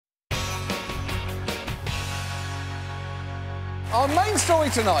Our main story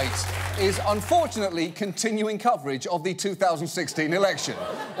tonight is, unfortunately, continuing coverage of the 2016 election,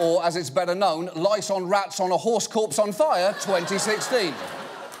 or, as it's better known, Lice on Rats on a Horse Corpse on Fire 2016.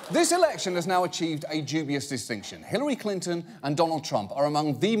 This election has now achieved a dubious distinction. Hillary Clinton and Donald Trump are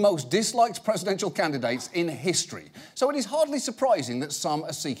among the most disliked presidential candidates in history, so it is hardly surprising that some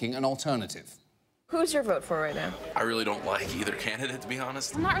are seeking an alternative. Who's your vote for right now? I really don't like either candidate, to be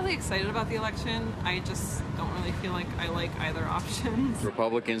honest. I'm not really excited about the election. I just don't really feel like I like either option.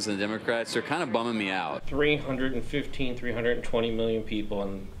 Republicans and Democrats are kind of bumming me out. 320 million people,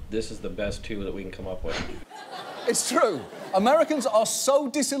 and this is the best two that we can come up with. It's true. Americans are so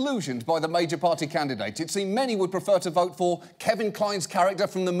disillusioned by the major party candidates, it seems many would prefer to vote for Kevin Kline's character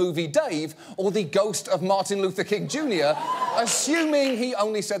from the movie Dave or the ghost of Martin Luther King Jr., assuming he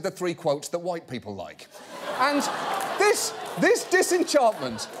only said the 3 quotes that white people like. And this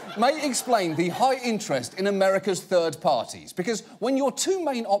disenchantment may explain the high interest in America's third parties, because when your 2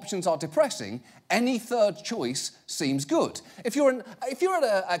 main options are depressing, any third choice seems good. If you're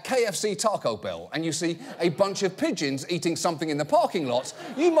at a KFC Taco Bell and you see a bunch of pigeons eating something in the parking lot,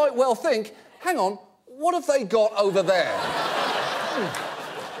 you might well think, hang on, what have they got over there?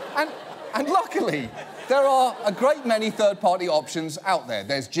 And luckily, there are a great many third-party options out there.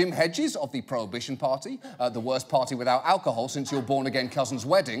 There's Jim Hedges of the Prohibition Party, the worst party without alcohol since your born-again cousin's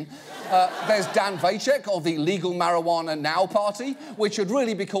wedding. There's Dan Vacek of the Legal Marijuana Now Party, which should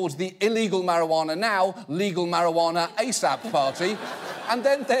really be called the Illegal Marijuana Now, Legal Marijuana ASAP Party. And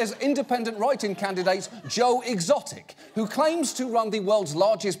then there's independent write-in candidate Joe Exotic, who claims to run the world's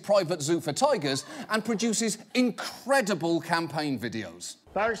largest private zoo for tigers and produces incredible campaign videos.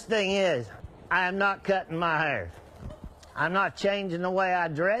 First thing is, I am not cutting my hair. I'm not changing the way I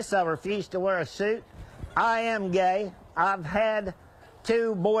dress. I refuse to wear a suit. I am gay. I've had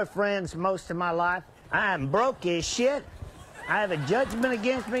 2 boyfriends most of my life. I am broke as shit. I have a judgment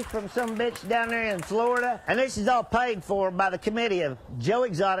against me from some bitch down there in Florida. And this is all paid for by the committee of Joe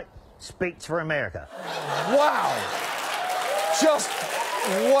Exotic Speaks for America. Wow. Just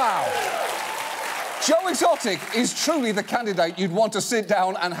wow. Joe Exotic is truly the candidate you'd want to sit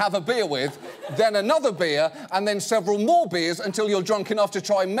down and have a beer with, then another beer, and then several more beers until you're drunk enough to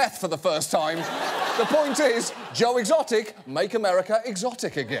try meth for the first time. The point is, Joe Exotic, make America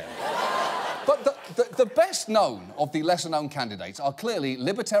exotic again. But the best known of the lesser-known candidates are clearly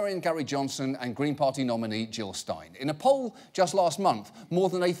Libertarian Gary Johnson and Green Party nominee Jill Stein. In a poll just last month, more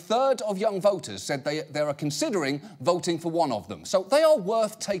than 1/3 of young voters said they are considering voting for one of them. So they are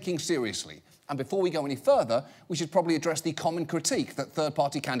worth taking seriously. And before we go any further, we should probably address the common critique that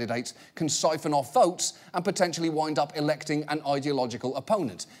third-party candidates can siphon off votes and potentially wind up electing an ideological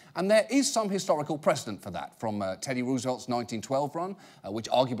opponent. And there is some historical precedent for that, from Teddy Roosevelt's 1912 run, which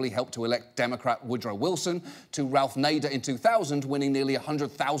arguably helped to elect Democrat Woodrow Wilson, to Ralph Nader in 2000, winning nearly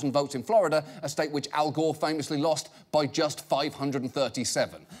 100,000 votes in Florida, a state which Al Gore famously lost by just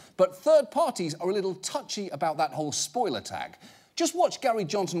 537. But third parties are a little touchy about that whole spoiler tag. Just watch Gary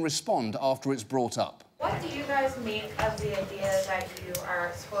Johnson respond after it's brought up. What do you guys make of the idea that you are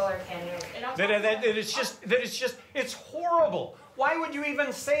spoiler candidates? It's horrible. Why would you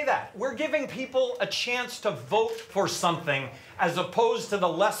even say that? We're giving people a chance to vote for something as opposed to the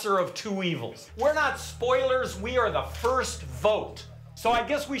lesser of 2 evils. We're not spoilers, we are the first vote. So I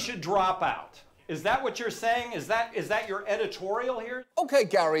guess we should drop out. Is that what you're saying? Is that your editorial here? OK,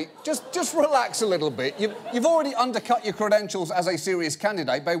 Gary, just relax a little bit. You've already undercut your credentials as a serious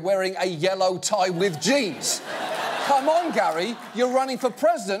candidate by wearing a yellow tie with jeans. Come on, Gary, you're running for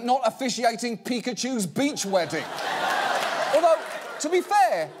president, not officiating Pikachu's beach wedding. Although, to be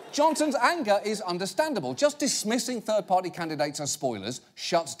fair, Johnson's anger is understandable. Just dismissing third-party candidates as spoilers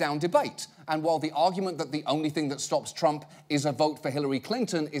shuts down debate. And while the argument that the only thing that stops Trump is a vote for Hillary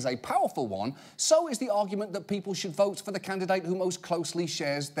Clinton is a powerful one, so is the argument that people should vote for the candidate who most closely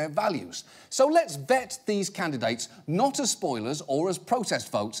shares their values. So let's vet these candidates not as spoilers or as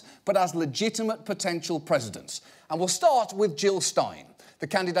protest votes, but as legitimate potential presidents. And we'll start with Jill Stein, the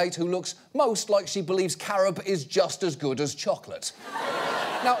candidate who looks most like she believes carob is just as good as chocolate.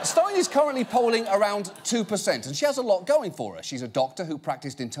 Now, Stein is currently polling around 2%, and she has a lot going for her. She's a doctor who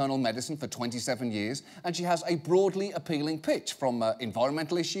practiced internal medicine for 27 years, and she has a broadly appealing pitch, from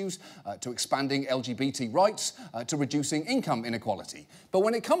environmental issues to expanding LGBT rights to reducing income inequality. But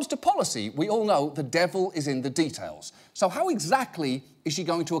when it comes to policy, we all know the devil is in the details. So how exactly is she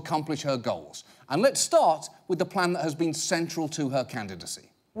going to accomplish her goals? And let's start with the plan that has been central to her candidacy.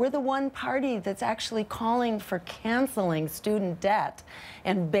 We're the one party that's actually calling for canceling student debt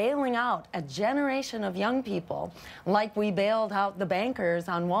and bailing out a generation of young people like we bailed out the bankers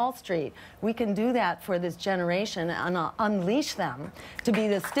on Wall Street. We can do that for this generation and unleash them to be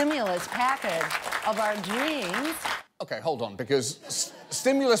the stimulus package of our dreams. Okay, hold on, because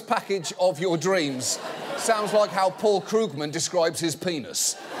stimulus package of your dreams sounds like how Paul Krugman describes his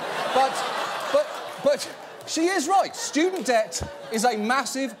penis. But she is right. Student debt is a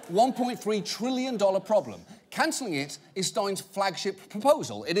massive $1.3 trillion problem. Cancelling it is Stein's flagship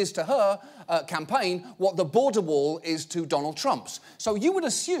proposal. It is to her campaign what the border wall is to Donald Trump's. So you would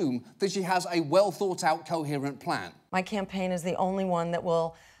assume that she has a well-thought-out, coherent plan. My campaign is the only one that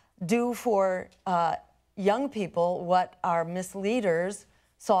will do for young people what our misleaders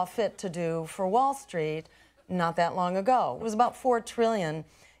saw fit to do for Wall Street not that long ago. It was about $4 trillion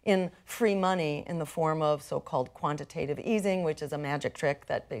in free money in the form of so-called quantitative easing, which is a magic trick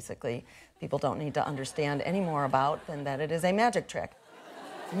that basically people don't need to understand any more about than that it is a magic trick.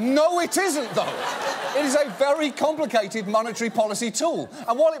 No, it isn't, though. It is a very complicated monetary policy tool.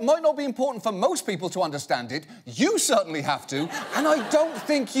 And while it might not be important for most people to understand it, you certainly have to, and I don't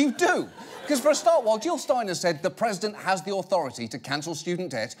think you do. Because for a start, while Jill Stein has said the president has the authority to cancel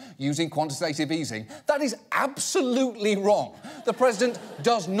student debt using quantitative easing, that is absolutely wrong. The president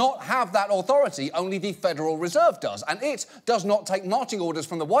does not have that authority, only the Federal Reserve does. And it does not take marching orders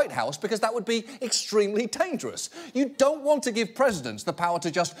from the White House because that would be extremely dangerous. You don't want to give presidents the power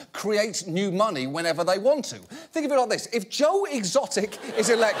to just create new money whenever they want to. Think of it like this. If Joe Exotic is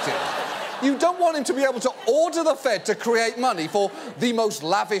elected, you don't want him to be able to order the Fed to create money for the most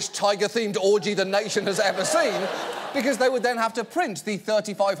lavish tiger-themed orgy the nation has ever seen, because they would then have to print the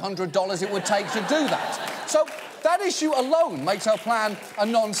 $3,500 it would take to do that. So that issue alone makes her plan a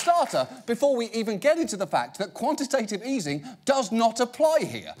non-starter before we even get into the fact that quantitative easing does not apply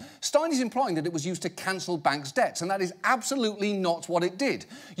here. Stein is implying that it was used to cancel banks' debts, and that is absolutely not what it did.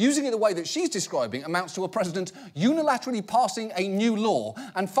 Using it the way that she's describing amounts to a president unilaterally passing a new law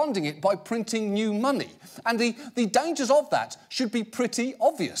and funding it by printing new money. And the dangers of that should be pretty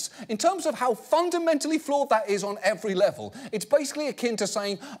obvious. In terms of how fundamentally flawed that is on every level, it's basically akin to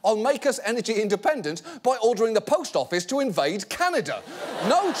saying, I'll make us energy independent by ordering the post office to invade Canada.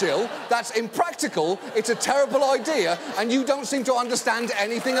 No, Jill, that's impractical, it's a terrible idea, and you don't seem to understand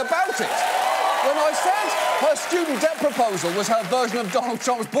anything about it. When I said her student debt proposal was her version of Donald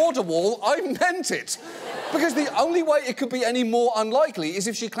Trump's border wall, I meant it. Because the only way it could be any more unlikely is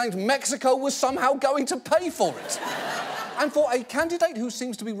if she claimed Mexico was somehow going to pay for it. And for a candidate who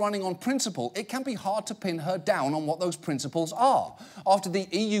seems to be running on principle, it can be hard to pin her down on what those principles are. After the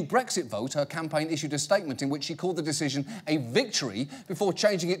EU Brexit vote, her campaign issued a statement in which she called the decision a victory before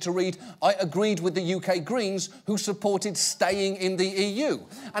changing it to read, I agreed with the UK Greens who supported staying in the EU.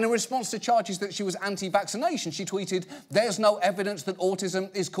 And in response to charges that she was anti-vaccination, she tweeted, there's no evidence that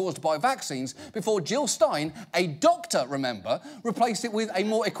autism is caused by vaccines, before Jill Stein, a doctor, remember, replaced it with a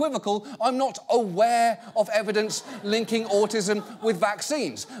more equivocal, I'm not aware of evidence linking autism with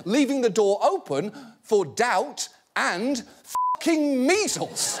vaccines, leaving the door open for doubt and fucking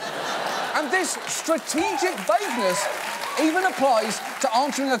measles. And this strategic vagueness even applies to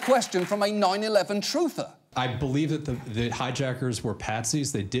answering a question from a 9/11 truther. I believe that the hijackers were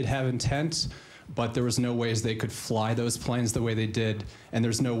patsies. They did have intent, but there was no ways they could fly those planes the way they did, and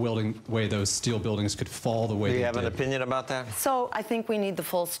there's no way those steel buildings could fall the way they did. Do you have an opinion about that? So I think we need the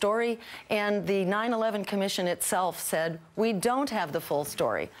full story, and the 9/11 Commission itself said we don't have the full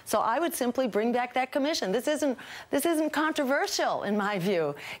story. So I would simply bring back that commission. This isn't controversial, in my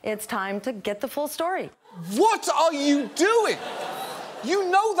view. It's time to get the full story. What are you doing? You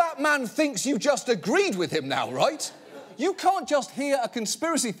know that man thinks you just agreed with him now, right? You can't just hear a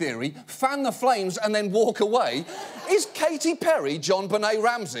conspiracy theory, fan the flames, and then walk away. Is Katy Perry John Benet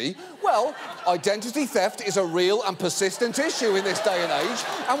Ramsey? Well, identity theft is a real and persistent issue in this day and age,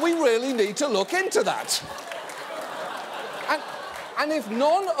 and we really need to look into that. And if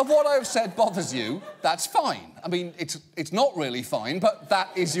none of what I've said bothers you, that's fine. I mean, it's not really fine, but that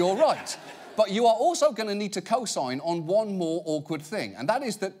is your right. But you are also going to need to co-sign on one more awkward thing, and that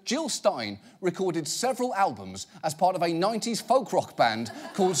is that Jill Stein recorded several albums as part of a 90s folk rock band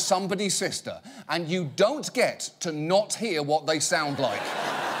called Somebody's Sister, and you don't get to not hear what they sound like.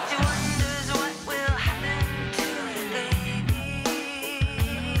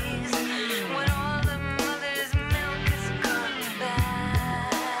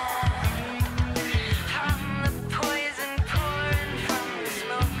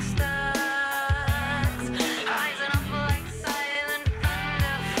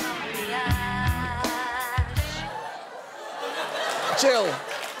 Jill,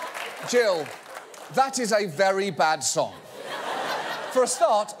 Jill, that is a very bad song. For a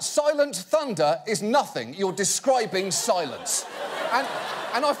start, Silent Thunder is nothing. You're describing silence.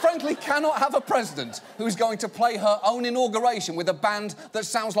 And I frankly cannot have a president who is going to play her own inauguration with a band that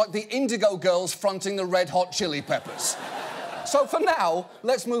sounds like the Indigo Girls fronting the Red Hot Chili Peppers. So for now,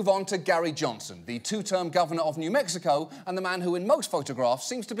 let's move on to Gary Johnson, the two-term governor of New Mexico and the man who in most photographs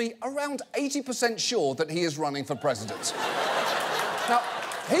seems to be around 80% sure that he is running for president. Now,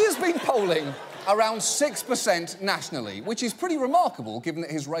 he has been polling around 6% nationally, which is pretty remarkable given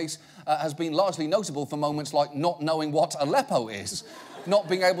that his race has been largely notable for moments like not knowing what Aleppo is, not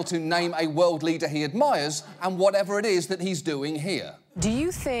being able to name a world leader he admires, and whatever it is that he's doing here. Do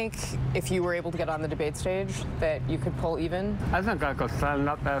you think if you were able to get on the debate stage that you could pull even? I think I could stand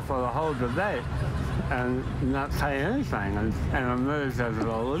up there for the whole debate and not say anything and emerge as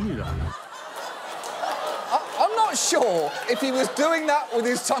a leader. I'm not sure if he was doing that with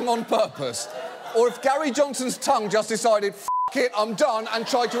his tongue on purpose, or if Gary Johnson's tongue just decided, F it, I'm done, and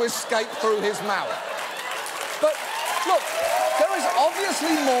tried to escape through his mouth. But, look, there is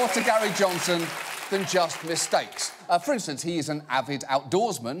obviously more to Gary Johnson than just mistakes. For instance, he is an avid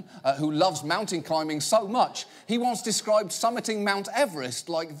outdoorsman who loves mountain climbing so much, he once described summiting Mount Everest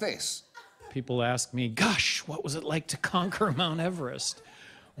like this. People ask me, gosh, what was it like to conquer Mount Everest?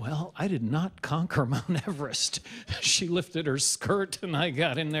 Well, I did not conquer Mount Everest. She lifted her skirt and I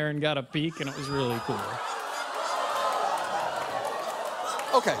got in there and got a peek and it was really cool.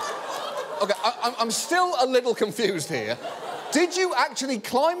 OK, I'm still a little confused here. Did you actually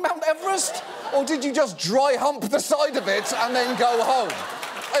climb Mount Everest? Or did you just dry hump the side of it and then go home?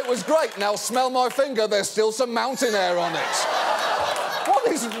 It was great. Now smell my finger, there's still some mountain air on it. What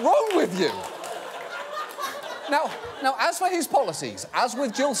is wrong with you? Now, as for his policies, as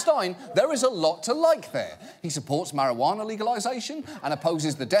with Jill Stein, there is a lot to like there. He supports marijuana legalisation and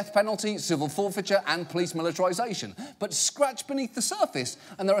opposes the death penalty, civil forfeiture and police militarisation. But scratch beneath the surface,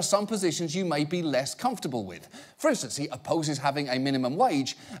 and there are some positions you may be less comfortable with. For instance, he opposes having a minimum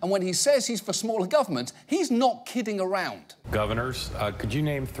wage, and when he says he's for smaller government, he's not kidding around. Governors, could you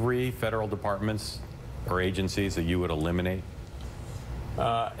name 3 federal departments or agencies that you would eliminate?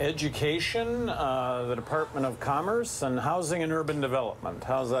 Education, the Department of Commerce, and Housing and Urban Development.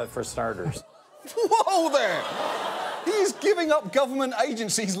 How's that for starters? Whoa there! He's giving up government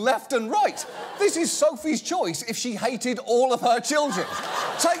agencies left and right. This is Sophie's choice if she hated all of her children.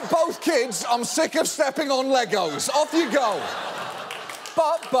 Take both kids, I'm sick of stepping on Legos. Off you go.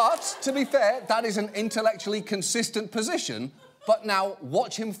 But, to be fair, that is an intellectually consistent position. But now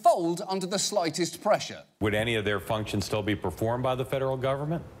watch him fold under the slightest pressure. Would any of their functions still be performed by the federal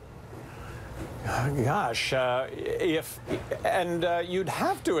government? Gosh, you'd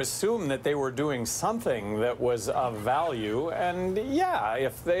have to assume that they were doing something that was of value. And yeah,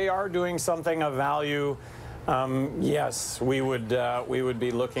 if they are doing something of value, yes, we would be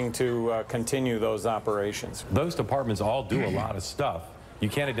looking to continue those operations. Those departments all do a lot of stuff. You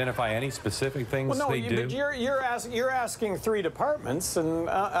can't identify any specific things they do? But you're asking 3 departments, and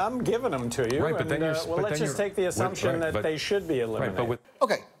I'm giving them to you. Right, but then let's just take the assumption that they should be eliminated. Right,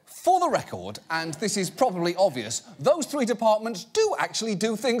 OK, for the record, and this is probably obvious, those 3 departments do actually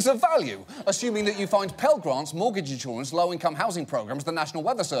do things of value, assuming that you find Pell Grants, mortgage insurance, low-income housing programmes, the National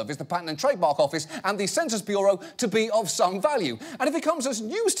Weather Service, the Patent and Trademark Office and the Census Bureau to be of some value. And if it comes as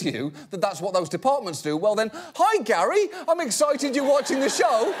news to you that that's what those departments do, well then, hi, Gary, I'm excited you're watching the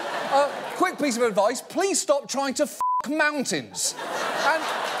show. Quick piece of advice, please stop trying to f*** mountains.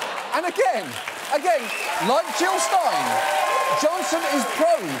 And again, like Jill Stein, Johnson is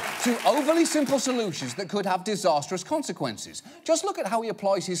prone to overly simple solutions that could have disastrous consequences. Just look at how he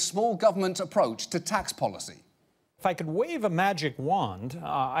applies his small government approach to tax policy. If I could wave a magic wand,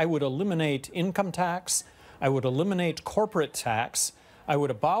 I would eliminate income tax, I would eliminate corporate tax, I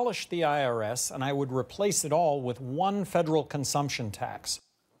would abolish the IRS, and I would replace it all with one federal consumption tax.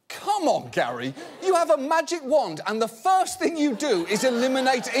 Come on, Gary. You have a magic wand, and the first thing you do is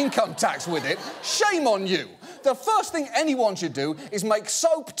eliminate income tax with it. Shame on you. The first thing anyone should do is make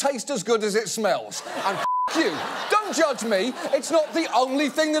soap taste as good as it smells. And you. Don't judge me. It's not the only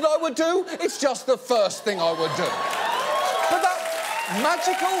thing that I would do. It's just the first thing I would do. But that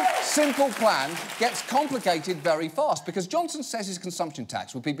magical, simple plan gets complicated very fast because Johnson says his consumption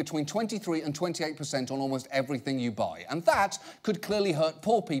tax would be between 23% and 28% on almost everything you buy, and that could clearly hurt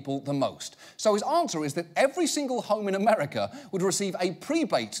poor people the most. So his answer is that every single home in America would receive a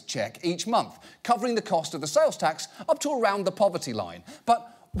prebate check each month, covering the cost of the sales tax up to around the poverty line.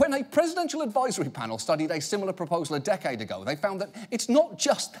 But when a presidential advisory panel studied a similar proposal a decade ago, they found that it's not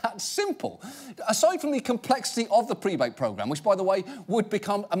just that simple. Aside from the complexity of the prebate programme, which, by the way, would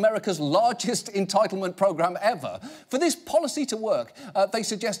become America's largest entitlement programme ever, for this policy to work, they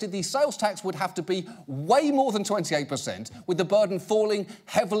suggested the sales tax would have to be way more than 28%, with the burden falling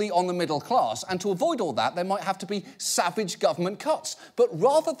heavily on the middle class. And to avoid all that, there might have to be savage government cuts. But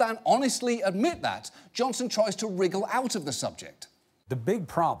rather than honestly admit that, Johnson tries to wriggle out of the subject. The big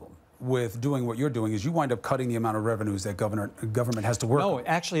problem with doing what you're doing is you wind up cutting the amount of revenues that government has to work on. No,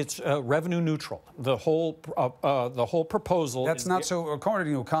 actually, it's revenue neutral. The whole proposal. That's not so.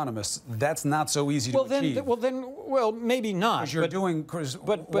 According to economists, that's not so easy to achieve. Well, maybe not. Because you're doing.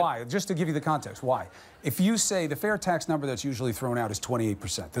 But why? Just to give you the context, why? If you say the fair tax number that's usually thrown out is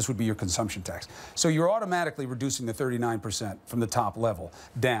 28%, this would be your consumption tax. So you're automatically reducing the 39% from the top level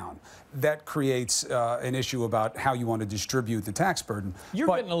down. That creates an issue about how you want to distribute the tax burden. You're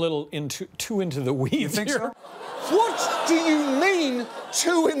getting a little too into the weeds. You think here. so? What do you mean,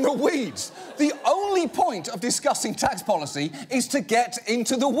 too in the weeds? The only point of discussing tax policy is to get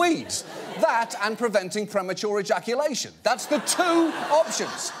into the weeds. That and preventing premature ejaculation. That's the two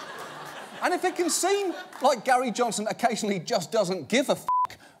options. And if it can seem like Gary Johnson occasionally just doesn't give a f***,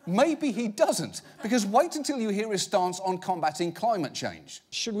 maybe he doesn't. Because wait until you hear his stance on combating climate change.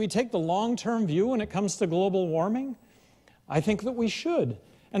 Should we take the long-term view when it comes to global warming? I think that we should.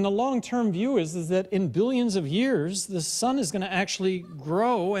 And the long-term view is that in billions of years, the sun is going to actually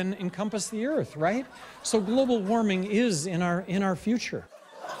grow and encompass the Earth, right? So global warming is in our future.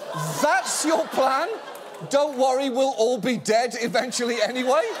 That's your plan? Don't worry, we'll all be dead eventually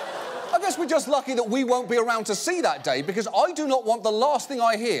anyway? I guess we're just lucky that we won't be around to see that day, because I do not want the last thing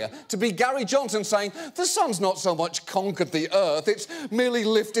I hear to be Gary Johnson saying, the sun's not so much conquered the Earth, it's merely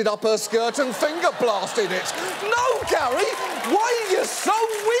lifted up her skirt and finger blasted it. No, Gary! Why are you so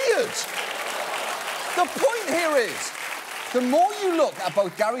weird? The point here is, the more you look at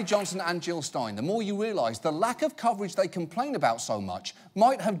both Gary Johnson and Jill Stein, the more you realise the lack of coverage they complain about so much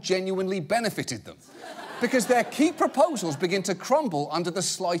might have genuinely benefited them. Because their key proposals begin to crumble under the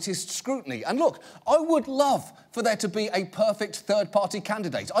slightest scrutiny. And look, I would love for there to be a perfect third-party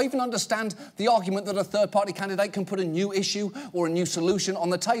candidate. I even understand the argument that a third-party candidate can put a new issue or a new solution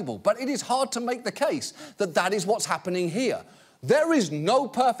on the table. But it is hard to make the case that that is what's happening here. There is no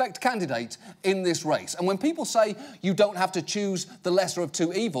perfect candidate in this race. And when people say you don't have to choose the lesser of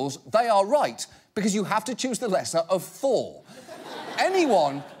two evils, they are right, because you have to choose the lesser of four.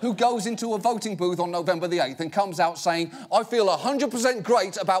 Anyone who goes into a voting booth on November the 8th and comes out saying, I feel 100%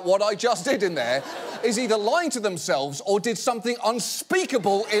 great about what I just did in there, is either lying to themselves or did something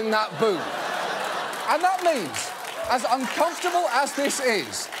unspeakable in that booth. And that means, as uncomfortable as this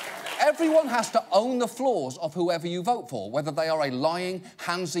is, everyone has to own the flaws of whoever you vote for, whether they are a lying,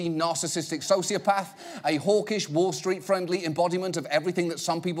 handsy, narcissistic sociopath, a hawkish, Wall Street-friendly embodiment of everything that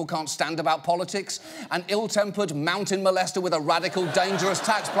some people can't stand about politics, an ill-tempered mountain molester with a radical, dangerous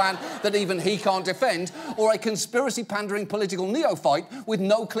tax plan that even he can't defend, or a conspiracy-pandering political neophyte with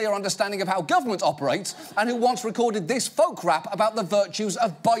no clear understanding of how government operates and who once recorded this folk rap about the virtues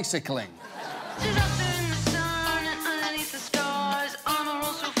of bicycling.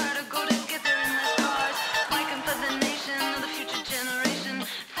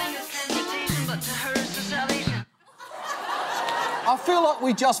 I feel like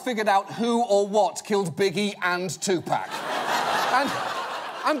we just figured out who or what killed Biggie and Tupac.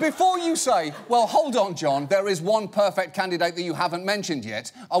 And before you say, well, hold on, John, there is one perfect candidate that you haven't mentioned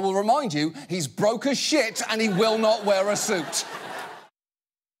yet, I will remind you, he's broke as shit and he will not wear a suit.